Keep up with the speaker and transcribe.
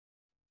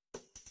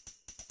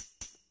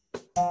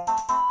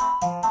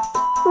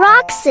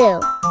RauX0.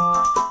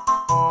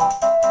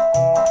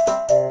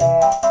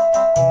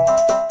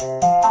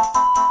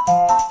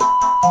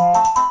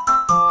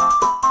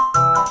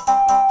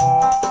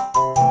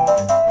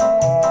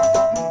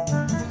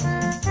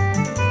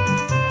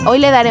 Hoy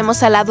le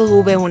daremos al lado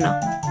V1.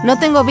 No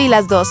tengo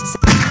las dos.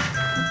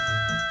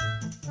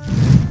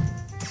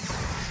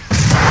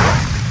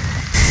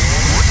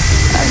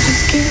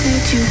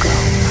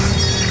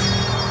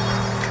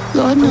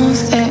 Lord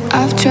knows that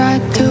I've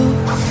tried to.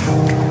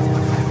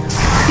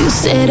 You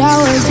said I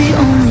was the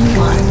only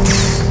one.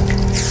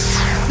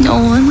 No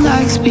one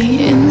likes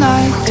being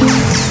lied to.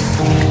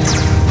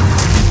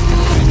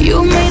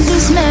 You made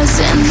this mess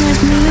and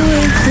left me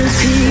with the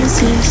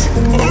pieces.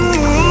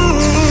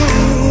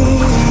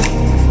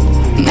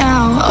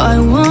 Now I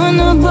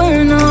wanna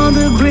burn all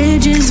the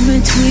bridges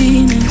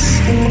between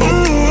us.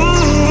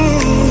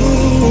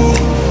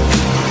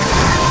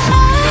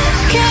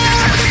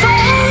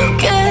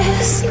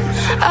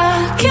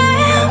 I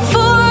can't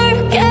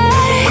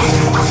forget.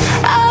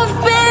 I've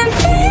been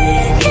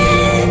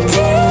thinking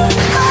too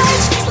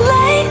much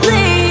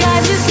lately. I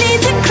just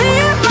need to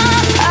clear my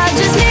head. I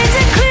just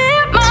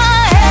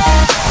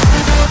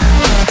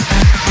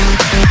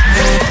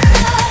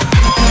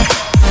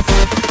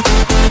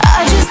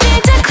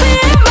need to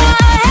clear my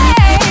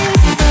head.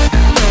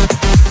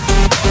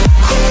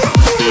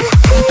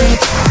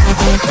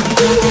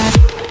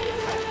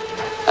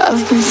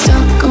 I've been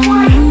stuck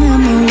on your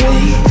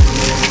memory,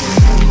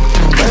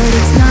 but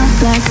it's not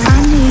like I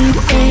need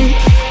it.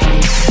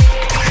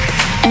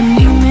 And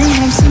we may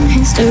have some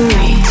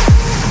history,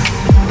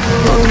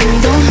 but we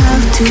don't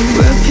have to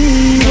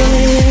repeat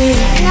it.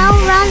 No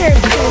runner.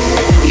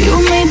 You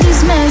made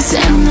this mess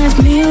and left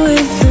me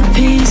with the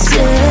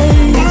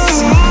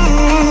pieces.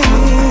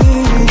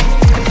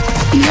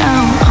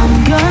 Now I'm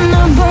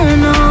gonna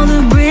burn all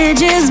the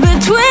bridges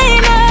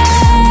between us.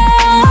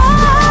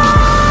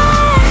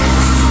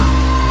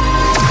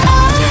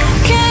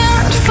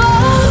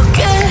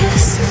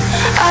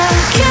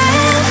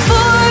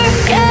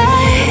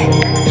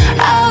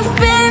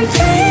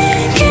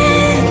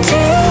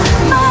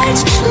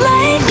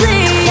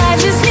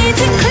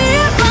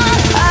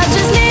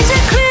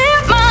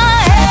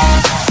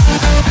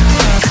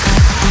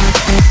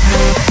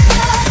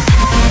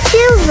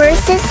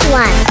 Versus 1. I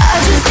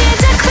just need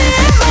to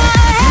clear my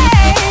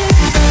head.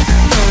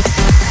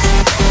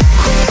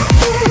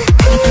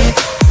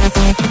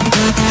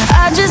 I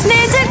just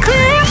need to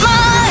clear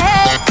my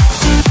head.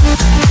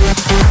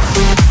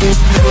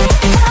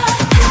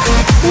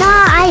 No,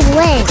 I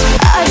win.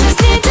 I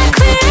just need to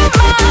clear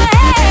my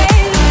head.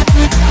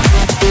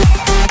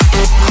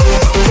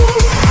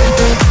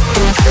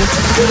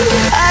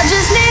 I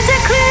just need to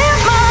clear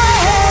my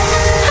head.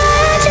 I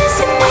just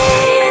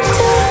need to.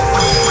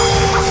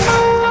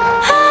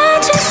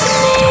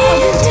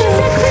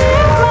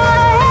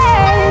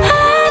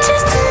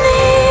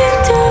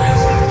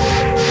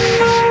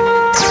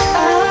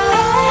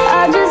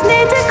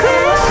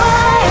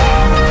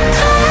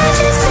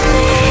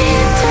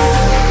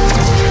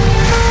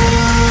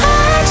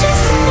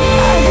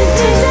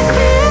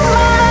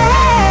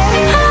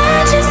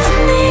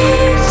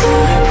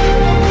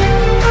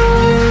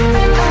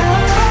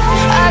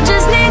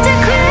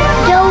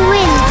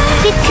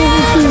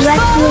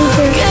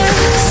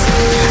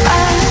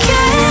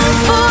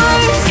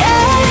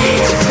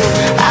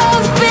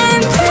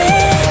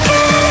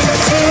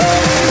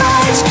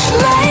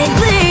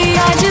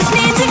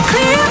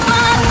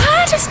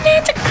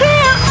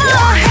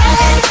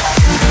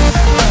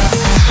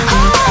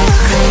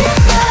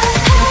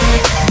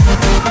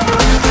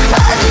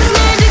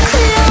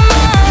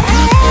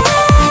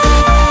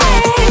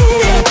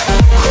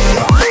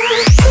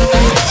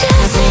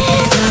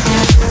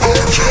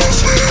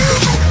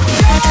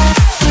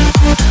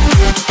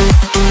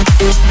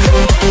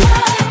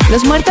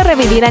 Los muertos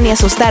revivirán y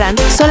asustarán,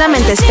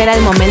 solamente espera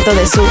el momento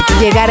de su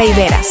llegada y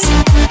verás.